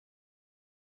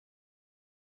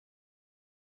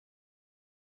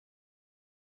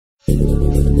the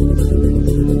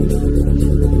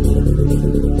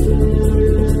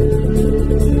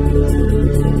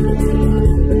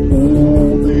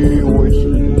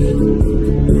oases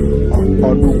are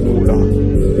underwater.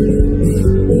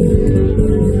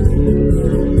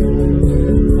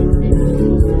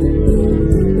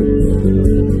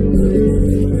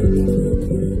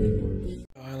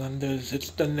 Islanders,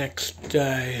 it's the next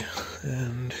day,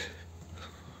 and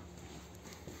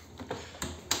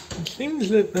it seems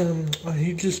that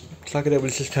Sakadeb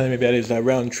was just telling me about his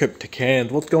round trip to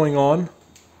Cairns. What's going on?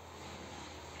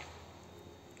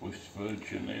 With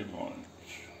Virgin Airlines.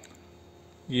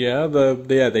 Yeah,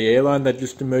 the airline that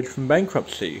just emerged from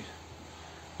bankruptcy.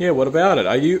 Yeah, what about it?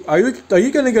 Are you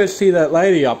going to go see that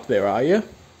lady up there? Are you?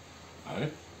 No?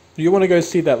 You want to go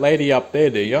see that lady up there,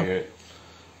 do you? Yeah.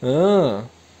 Ah,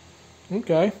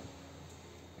 okay.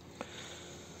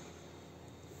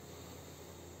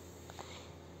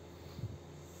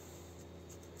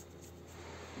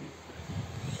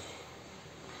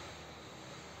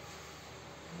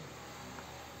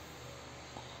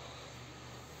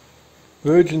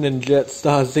 Virgin and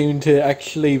Jetstar seem to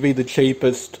actually be the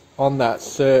cheapest on that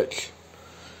search.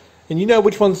 And you know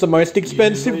which one's the most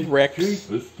expensive, Yeah, they're Rex?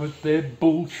 cheapest, but they're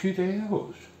bullshit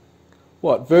hours.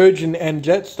 What, Virgin and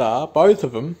Jetstar? Both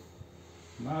of them?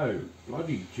 No,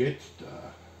 bloody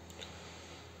Jetstar.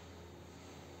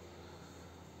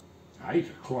 8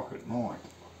 o'clock at night.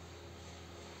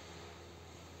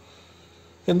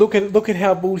 And look at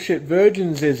how bullshit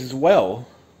Virgin's is as well.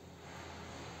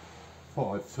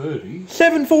 5:30.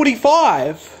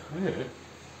 7:45. Yeah.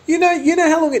 You know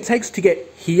how long it takes to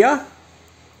get here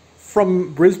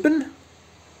from Brisbane?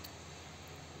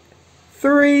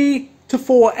 3 to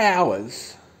 4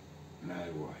 hours. No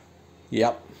way.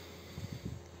 Yep.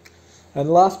 And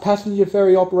the last passenger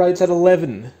ferry operates at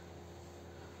 11.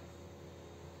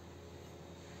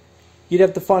 You'd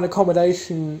have to find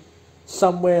accommodation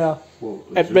somewhere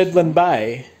at Redland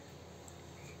Bay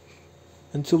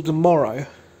until tomorrow.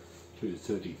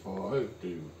 2:35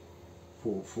 to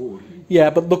 4:40. Yeah,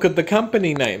 but look at the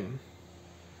company name.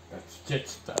 That's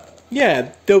Jetstar.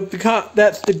 Yeah,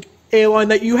 that's the airline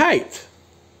that you hate.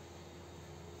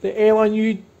 The airline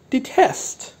you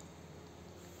detest.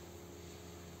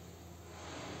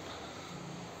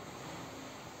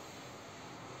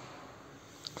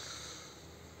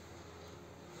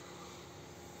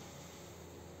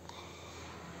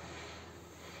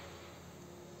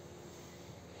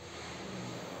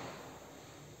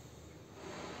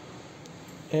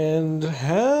 And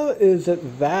how is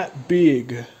it that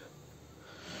big?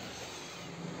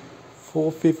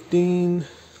 415,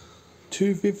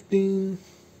 215.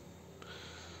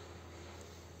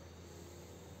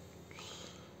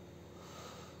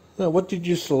 No, what did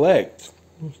you select?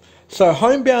 So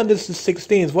homebound is the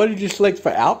 16s. What did you select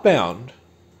for outbound?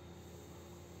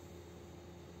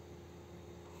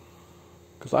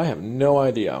 Because I have no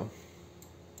idea.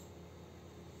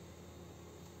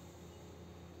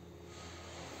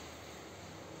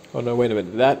 Oh no, wait a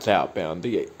minute, that's outbound.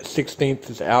 The 16th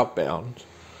is outbound.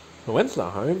 When's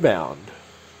the homebound?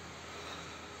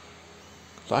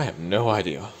 'Cause I have no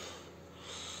idea.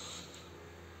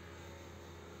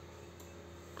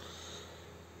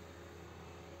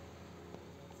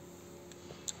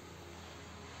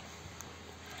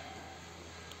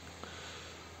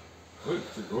 Where's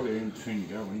the goddamn thing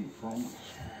going from?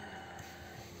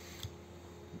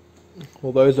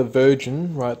 Well, those are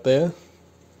Virgin right there.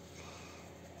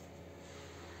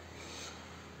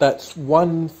 That's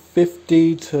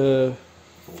 150 to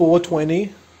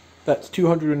 420. That's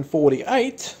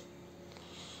 248.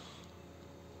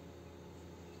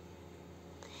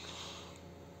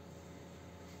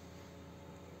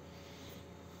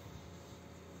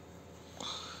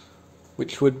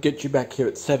 Which would get you back here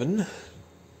at 7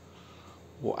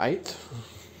 or 8.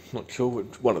 Not sure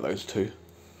which one of those two.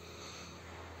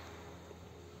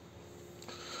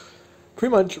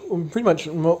 Pretty much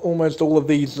almost all of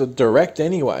these are direct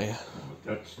anyway.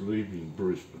 That's leaving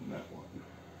Brisbane, that one.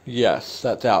 Yes,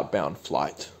 that's outbound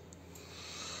flight.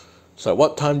 So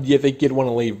what time do you think you'd want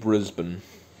to leave Brisbane?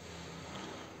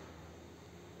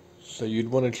 So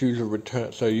you'd want to choose a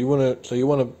return. So you want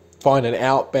to find an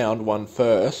outbound one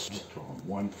first.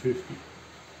 What time? 1:50.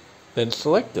 Then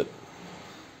select it.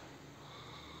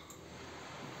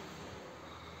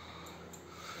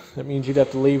 That means you'd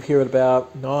have to leave here at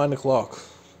about 9 o'clock.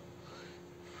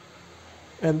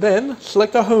 And then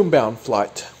select a homebound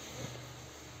flight.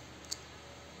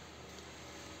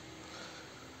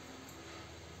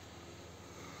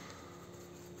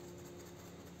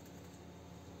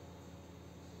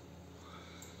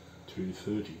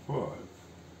 $2.35.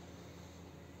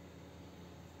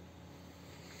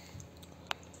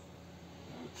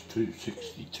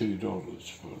 $262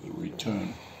 for the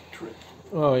return trip.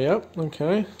 Oh, yep,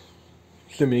 okay.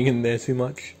 Zooming in there too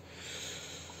much.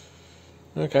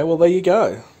 Okay, well, there you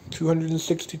go.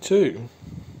 262.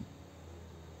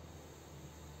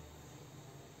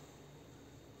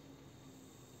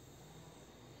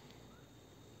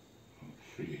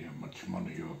 See how much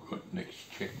money I've got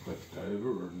next check left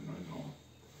over, and then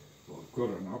if I've got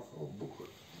enough, I'll book it.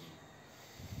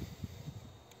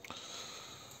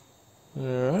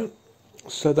 Alright.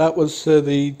 So that was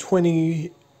the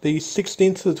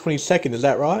 16th to the 22nd, is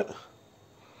that right?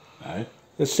 No?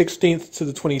 The 16th to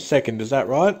the 22nd, is that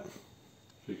right?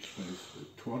 16th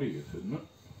to 20th, isn't it?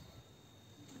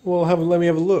 Well, let me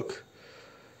have a look.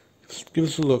 Give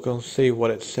us a look, I'll see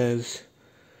what it says.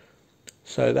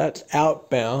 So that's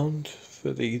outbound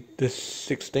for the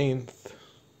 16th.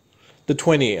 The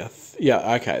 20th.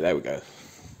 Yeah, okay, there we go.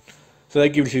 So that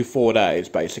gives you 4 days,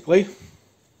 basically.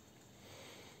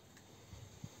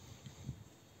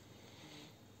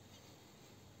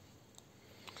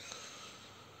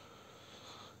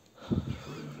 A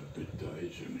bit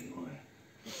days anyway.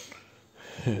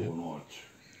 4 nights.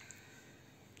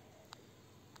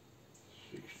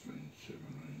 16,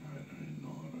 17, 18,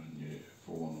 19, yeah,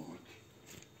 4 nights.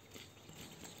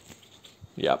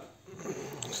 Yep.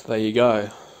 So there you go.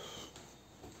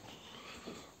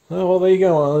 Oh, well, there you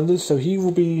go, Islanders. So he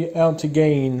will be out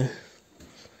again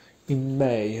in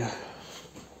May.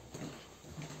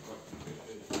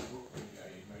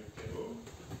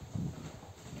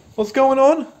 What's going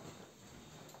on?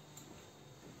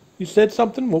 You said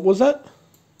something? What was that?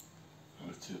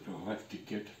 I said I'll have to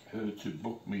get her to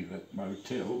book me that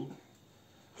motel.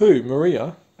 Who?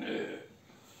 Maria? Yeah.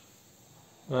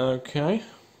 Okay.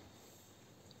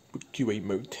 Book you a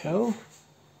motel?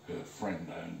 Her friend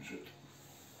owns it.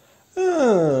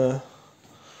 Ah.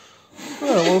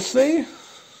 Well, we'll see.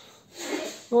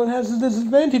 Well, it has its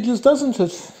disadvantages, doesn't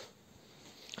it?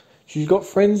 She's got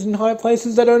friends in high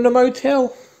places that own a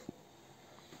motel.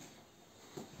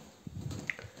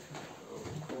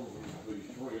 Probably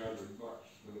 $300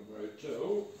 for the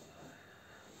motel.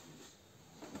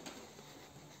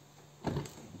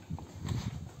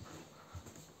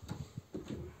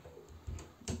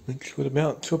 Which would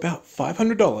amount to about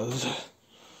 $500.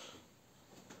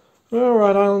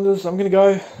 Alright, Islanders, I'm going to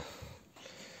go.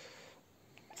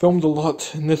 Filmed a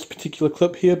lot in this particular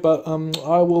clip here, but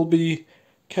I will be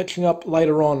catching up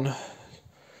later on.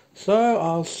 So,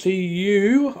 I'll see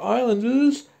you,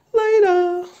 Islanders,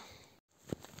 later!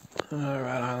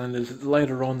 Alright, Islanders, it's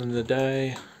later on in the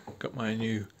day. Got my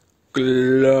new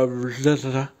gloves.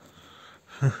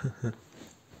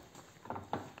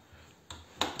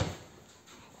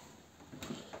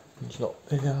 It's not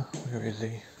there. Where is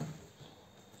he?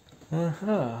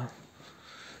 Aha.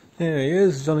 There he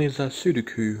is. He's on his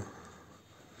Sudoku.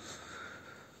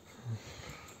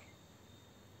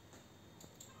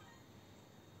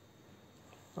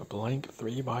 A blank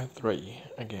 3x3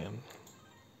 again.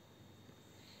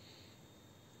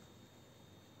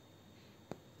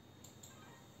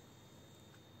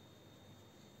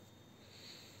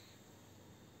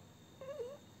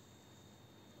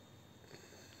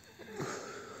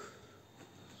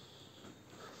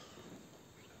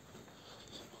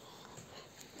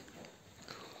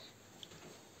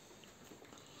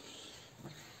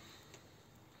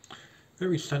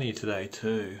 Very sunny today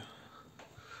too.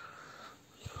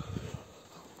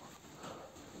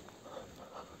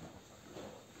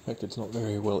 In fact, it's not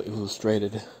very well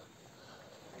illustrated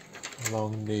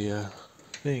along the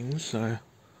thing, so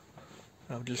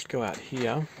I'll just go out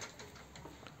here.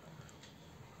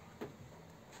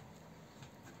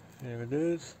 There it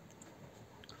is.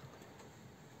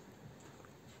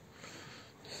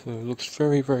 So it looks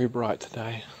very, very bright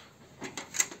today.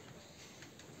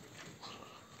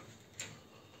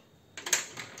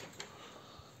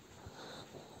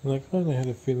 And I kind of had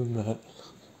a feeling that I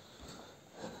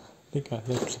think I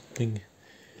left something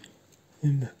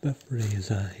in the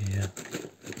freezer here.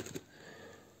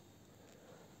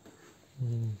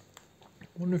 I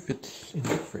wonder if it's in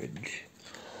the fridge.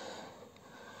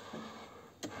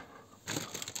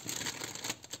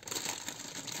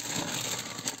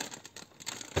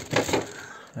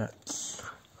 That's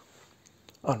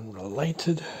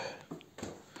unrelated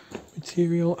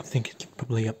material. I think it's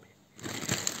probably up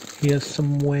here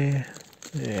somewhere.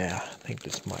 Yeah, I think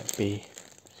this might be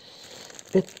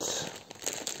it.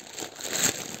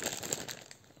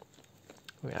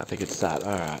 Yeah, I think it's that.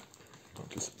 Alright. I'll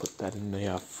just put that in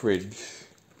the fridge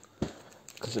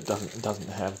because it doesn't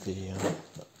have the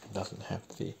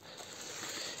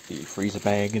freezer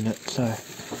bag in it. So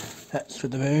that's for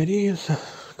the birdies.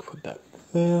 Put that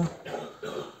there.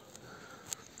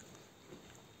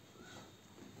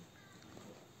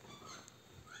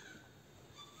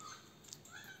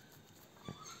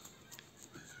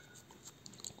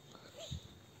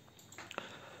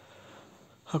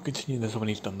 I'll continue this when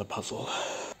he's done the puzzle.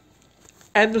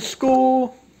 And the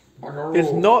score Bugger is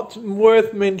all. not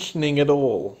worth mentioning at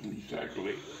all.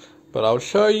 Exactly. But I'll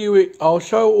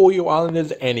show all you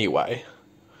islanders anyway.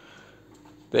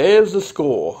 There's the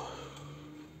score.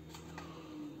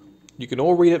 You can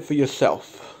all read it for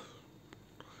yourself.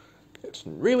 It's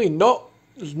really not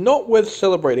worth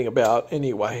celebrating about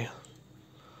anyway.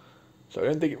 So I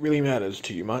don't think it really matters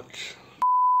to you much.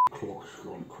 Clock's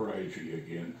gone crazy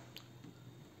again.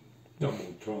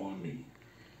 Double timing.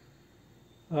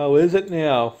 Oh, is it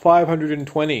now?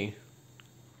 520.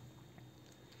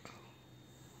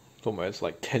 It's almost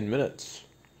like 10 minutes.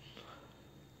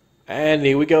 And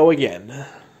here we go again.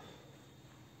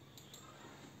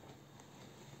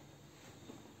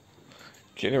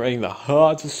 Generating the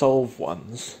hard to solve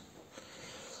ones.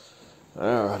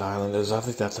 Alright, Islanders, I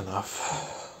think that's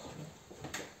enough.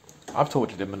 I've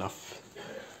tortured him enough.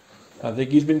 I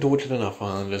think he's been tortured enough,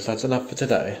 Islanders. That's enough for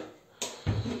today.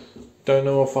 Don't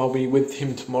know if I'll be with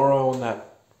him tomorrow on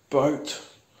that boat.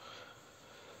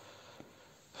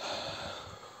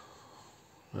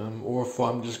 Or if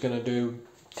I'm just going to do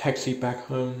taxi back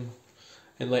home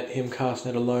and let him cast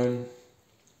net alone.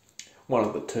 One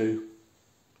of the two.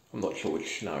 I'm not sure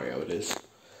which scenario it is.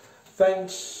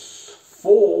 Thanks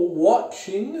for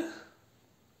watching.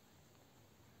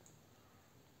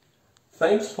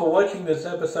 Thanks for watching this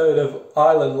episode of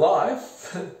Island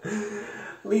Life.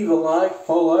 Leave a like,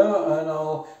 follow, and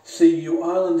I'll see you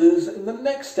Islanders in the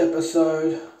next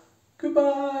episode.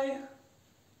 Goodbye.